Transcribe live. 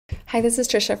Hi, this is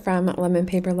Trisha from Lemon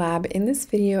Paper Lab. In this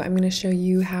video, I'm going to show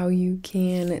you how you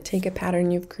can take a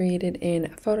pattern you've created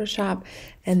in Photoshop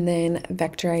and then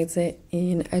vectorize it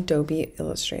in Adobe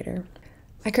Illustrator.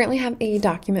 I currently have a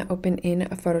document open in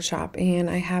Photoshop and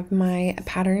I have my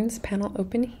patterns panel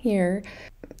open here.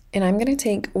 And I'm going to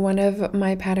take one of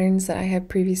my patterns that I have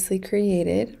previously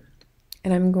created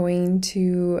and I'm going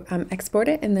to export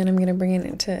it, and then I'm going to bring it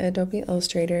into Adobe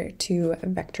Illustrator to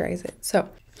vectorize it. So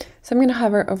I'm going to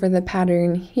hover over the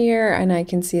pattern here and I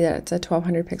can see that it's a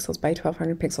 1200 pixels by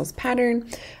 1200 pixels pattern.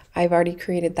 I've already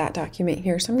created that document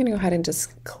here, so I'm going to go ahead and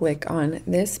just click on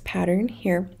this pattern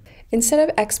here. Instead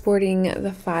of exporting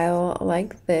the file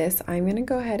like this, I'm going to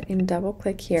go ahead and double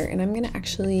click here and I'm going to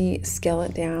actually scale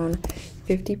it down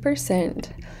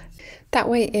 50%. That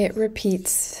way it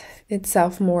repeats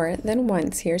itself more than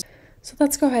once here. So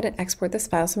let's go ahead and export this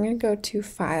file. So I'm going to go to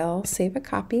File, Save a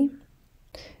Copy,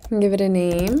 and give it a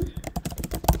name.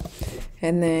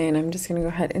 And then I'm just going to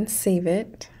go ahead and save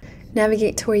it.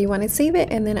 Navigate to where you want to save it,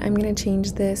 and then I'm going to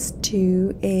change this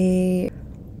to a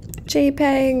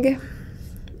JPEG.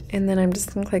 And then I'm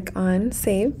just going to click on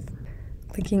Save,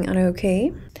 clicking on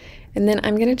OK. And then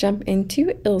I'm going to jump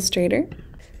into Illustrator.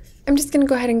 I'm just going to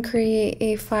go ahead and create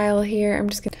a file here. I'm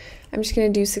just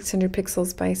going to do 600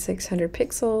 pixels by 600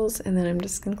 pixels, and then I'm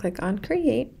just going to click on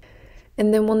Create.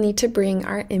 And then we'll need to bring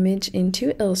our image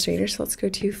into Illustrator. So let's go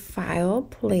to File,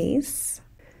 Place,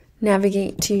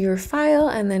 navigate to your file,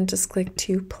 and then just click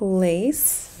to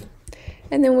Place.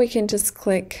 And then we can just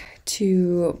click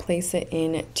to place it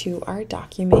into our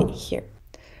document here.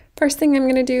 First thing I'm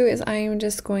going to do is I am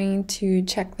just going to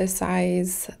check the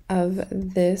size of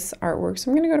this artwork.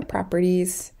 So I'm going to go to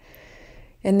Properties.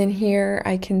 And then here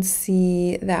I can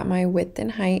see that my width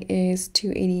and height is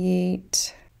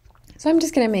 288. So I'm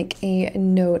just going to make a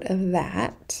note of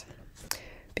that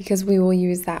because we will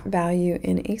use that value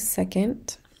in a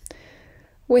second.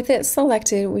 With it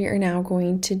selected, we are now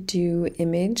going to do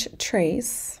Image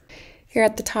Trace. Here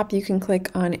at the top, you can click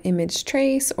on Image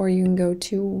Trace, or you can go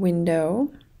to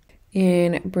Window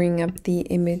and bring up the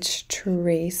Image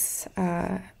Trace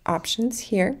options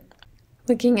here.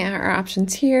 Looking at our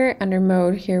options here, under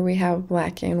Mode, here we have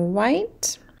black and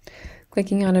white.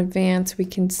 Clicking on Advanced, we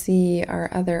can see our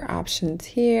other options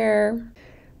here.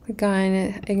 Click on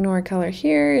Ignore Color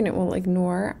here, and it will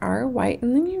ignore our white.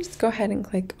 And then you just go ahead and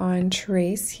click on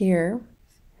Trace here.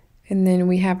 And then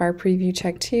we have our preview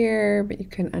checked here, but you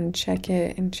can uncheck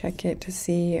it and check it to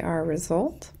see our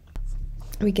result.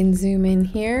 We can zoom in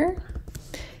here,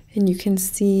 and you can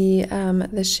see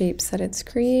the shapes that it's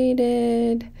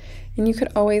created. And you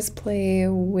could always play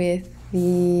with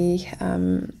the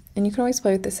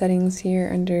settings here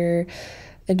under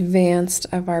Advanced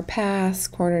of our paths,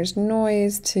 corners,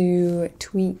 noise to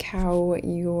tweak how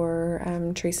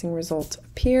your tracing result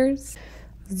appears.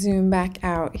 Zoom back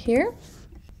out here.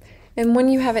 And when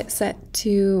you have it set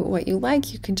to what you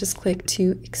like, you can just click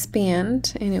to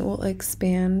expand and it will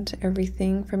expand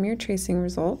everything from your tracing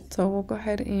result. So we'll go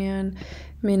ahead and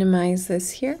minimize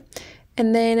this here.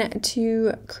 And then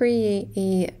to create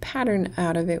a pattern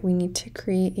out of it, we need to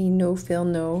create a no fill,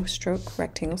 no stroke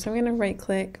rectangle. So I'm going to right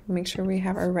click, make sure we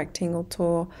have our rectangle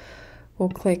tool. We'll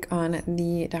click on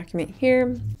the document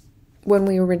here. When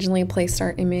we originally placed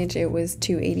our image, it was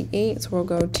 288. So we'll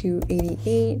go to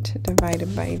 88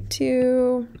 divided by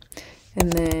 2.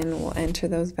 And then we'll enter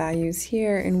those values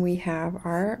here and we have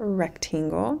our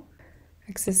rectangle.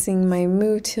 Accessing my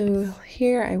move tool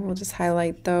here, I will just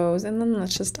highlight those and then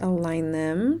let's just align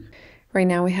them. Right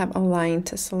now we have align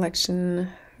to selection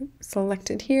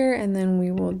selected here, and then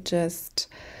we will just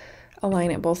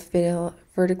align it both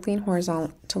vertically and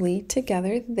horizontally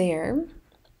together there.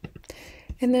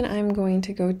 And then I'm going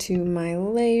to go to my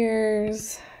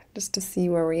layers just to see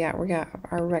where we at. We got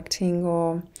our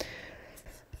rectangle.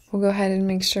 We'll go ahead and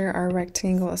make sure our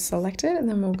rectangle is selected, and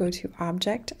then we'll go to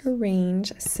Object,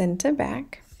 Arrange, Send to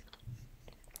Back.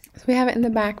 So we have it in the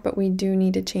back, but we do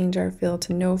need to change our fill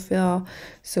to no fill.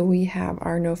 So we have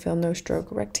our no fill, no stroke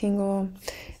rectangle,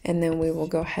 and then we will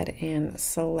go ahead and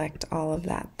select all of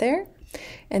that there.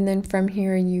 And then from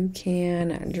here, you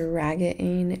can drag it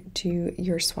into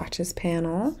your swatches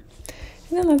panel.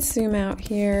 And then let's zoom out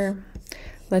here.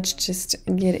 Let's just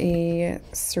get a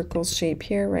circle shape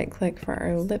here, right click for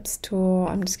our ellipse tool.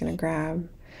 I'm just gonna draw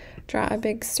a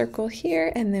big circle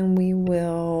here, and then we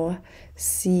will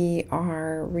see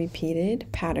our repeated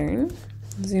pattern.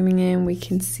 Zooming in, we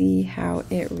can see how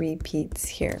it repeats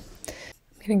here.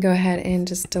 I'm gonna go ahead and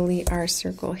just delete our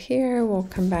circle here. We'll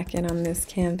come back in on this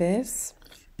canvas.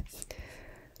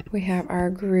 We have our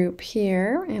group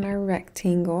here and our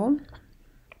rectangle.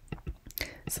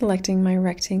 selecting my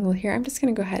rectangle here, I'm just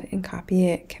going to go ahead and copy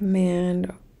it,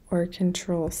 Command or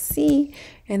Control C,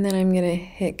 and then I'm going to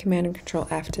hit Command and Control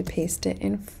F to paste it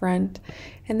in front,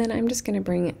 and then I'm just going to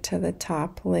bring it to the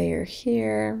top layer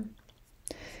here,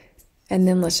 and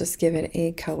then let's just give it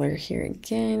a color here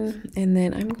again, and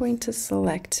then I'm going to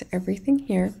select everything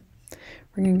here.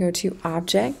 We're going to go to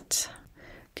Object,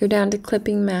 go down to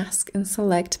Clipping Mask and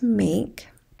select Make.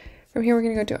 From here we're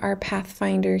going to go to our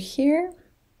Pathfinder here.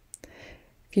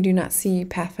 If you do not see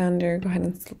Pathfinder, go ahead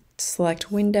and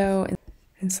select Window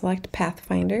and select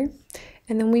Pathfinder.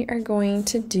 And then we are going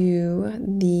to do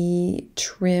the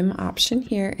trim option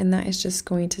here, and that is just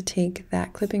going to take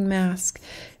that clipping mask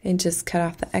and just cut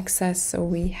off the excess so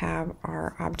we have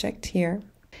our object here.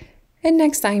 And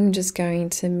next I'm just going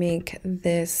to make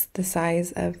this the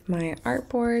size of my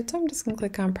artboard. So I'm just going to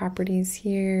click on Properties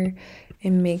here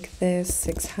and make this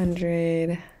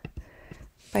 600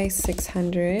 by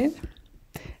 600.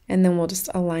 And then we'll just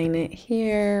align it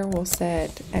here. We'll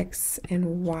set X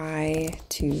and Y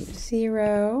to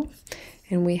 0.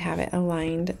 And we have it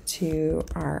aligned to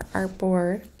our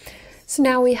artboard. So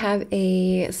now we have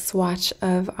a swatch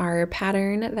of our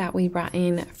pattern that we brought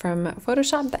in from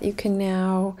Photoshop that you can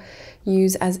now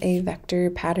use as a vector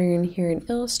pattern here in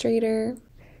Illustrator.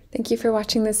 Thank you for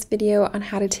watching this video on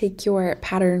how to take your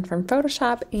pattern from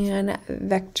Photoshop and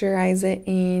vectorize it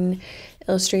in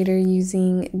Illustrator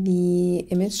using the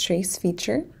image trace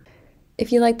feature.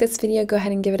 If you like this video, go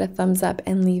ahead and give it a thumbs up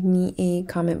and leave me a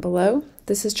comment below.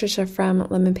 This is Trisha from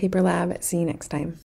Lemon Paper Lab. See you next time.